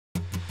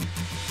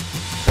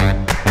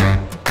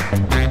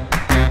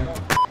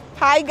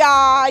Hi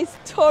guys,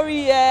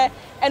 Tori here,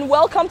 and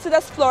welcome to the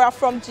Explorer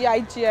from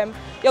GIGM,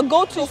 your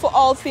go-to for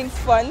all things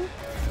fun,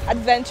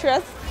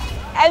 adventurous,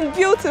 and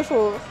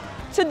beautiful.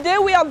 Today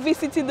we are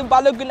visiting the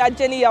Balogun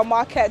Ajeniya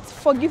Market,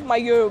 forgive my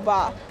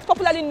Yoruba,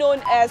 popularly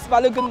known as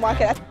Balogun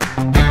Market.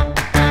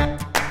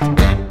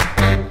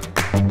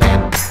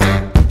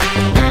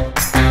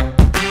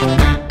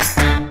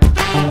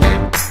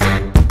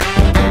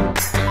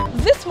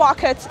 This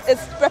market is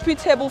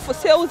reputable for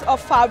sales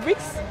of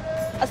fabrics,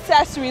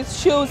 accessories,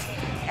 shoes,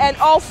 and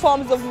all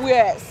forms of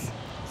wares.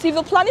 So if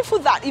you're planning for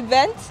that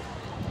event,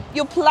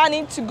 you're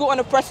planning to go on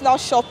a personal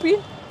shopping,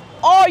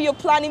 or you're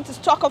planning to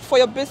stock up for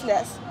your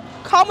business,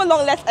 come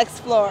along, let's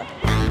explore.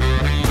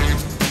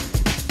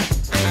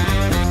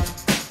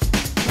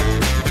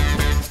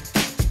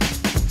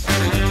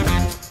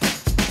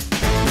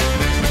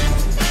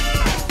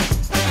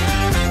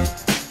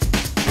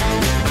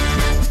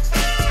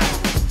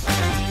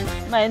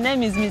 My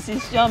name is Mrs.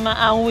 Shoma,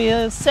 and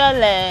we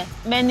sell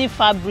many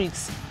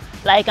fabrics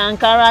like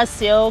Ankara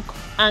silk,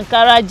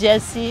 Ankara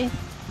jersey,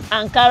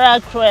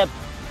 Ankara crepe,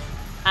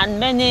 and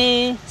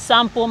many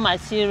sample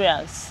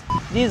materials.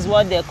 This is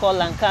what they call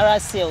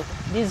Ankara silk,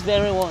 this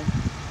very one.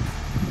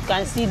 You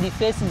can see the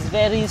face is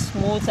very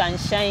smooth and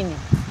shiny.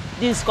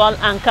 This is called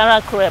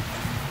Ankara crepe.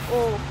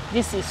 Oh.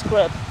 This is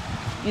crepe.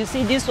 You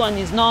see, this one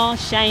is not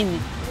shiny.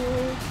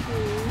 Okay.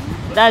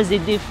 That's the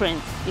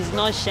difference. It's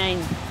not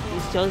shiny.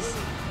 It's just,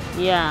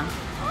 yeah.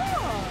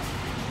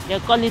 Oh. They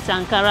call it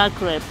Ankara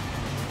crepe.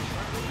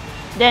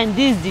 Then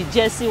this is the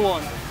jersey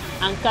one,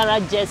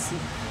 Ankara jersey.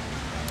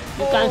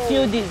 You can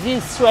feel this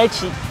is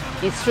stretchy.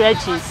 It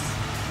stretches.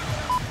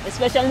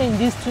 Especially in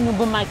this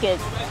Tunubu market.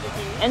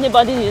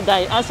 Anybody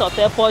that has of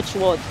airport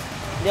word,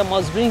 they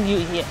must bring you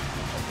here.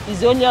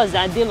 It's only us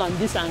that deal on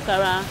this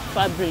Ankara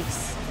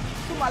fabrics.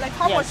 So, like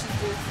how much is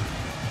this?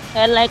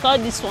 And like all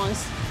these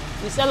ones,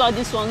 we sell all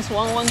these ones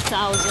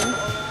 1,000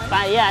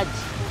 per yard.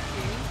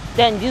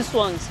 Then this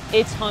one's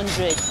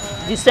 800.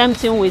 The same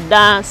thing with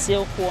that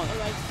silk one.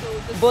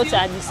 So both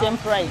are the same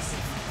price.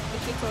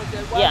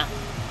 Yeah.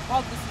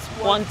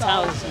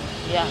 1,000.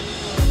 Yeah.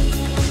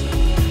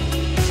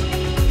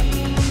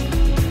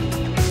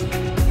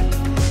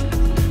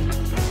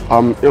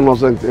 I'm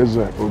Innocent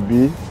Eze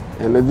Obi,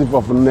 a native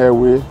of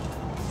Nnewi,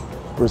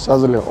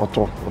 precisely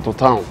Oto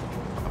town.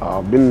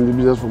 I've been in the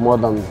business for more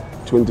than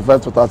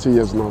 25 to 30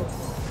 years now.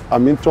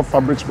 I'm into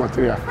fabrics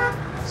material,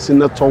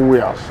 senator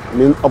wears,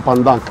 mean up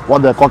and down,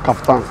 what they call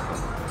kaftan.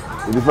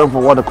 It's different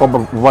from what they call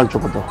Van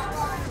Chokoto.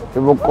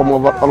 People come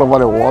over all over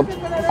the world.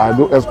 I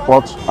do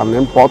export and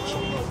import.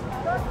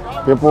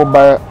 People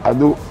buy, I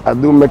do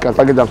make a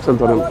package of sent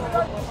to them.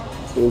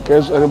 In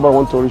case anybody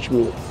wants to reach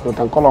me, you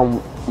can call on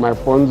my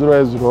phone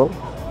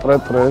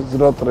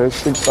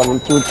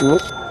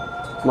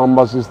 080-3303-6722,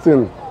 number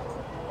 16,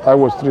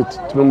 Highway Street,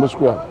 Tulumbu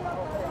Square,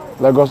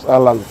 Lagos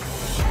Island.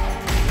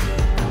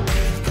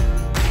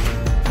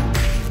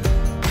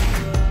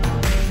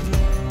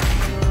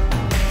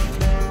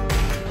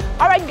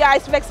 Alright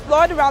guys, we've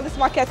explored around this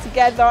market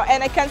together,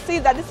 and I can see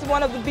that this is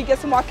one of the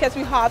biggest markets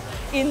we have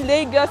in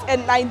Lagos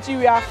and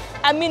Nigeria.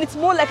 I mean, it's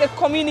more like a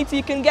community.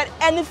 You can get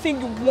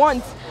anything you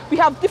want. We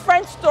have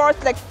different stores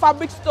like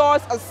fabric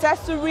stores,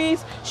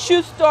 accessories,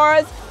 shoe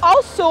stores.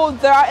 Also,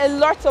 there are a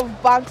lot of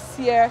banks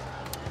here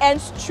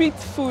and street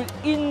food,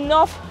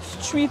 enough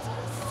street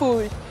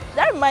food.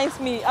 That reminds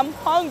me, I'm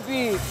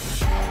hungry.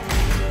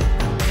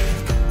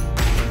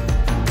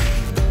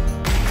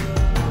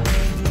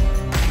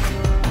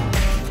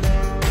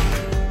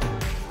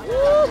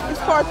 It's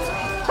hot.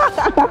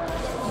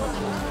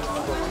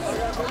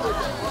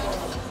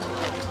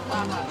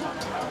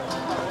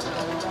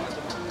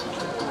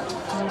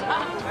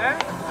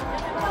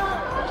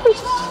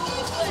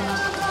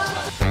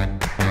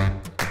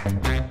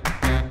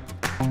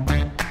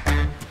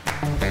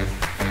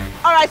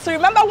 Alright, so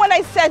remember when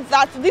I said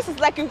that this is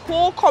like a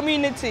whole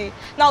community.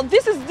 Now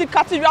this is the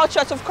Cathedral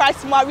Church of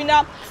Christ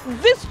Marina.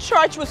 This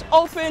church was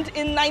opened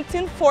in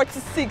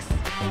 1946.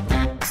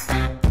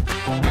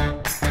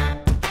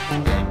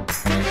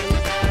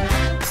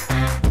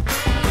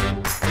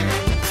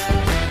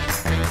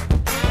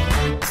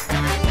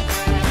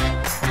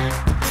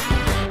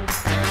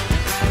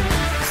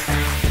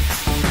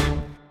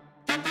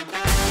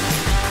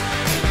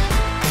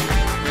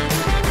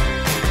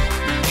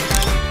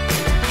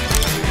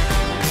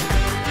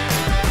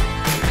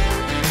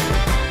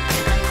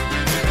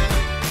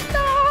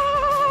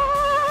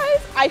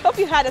 I hope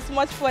you had as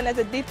much fun as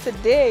I did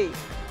today.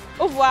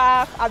 Au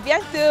revoir, à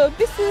bientôt,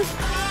 bisous.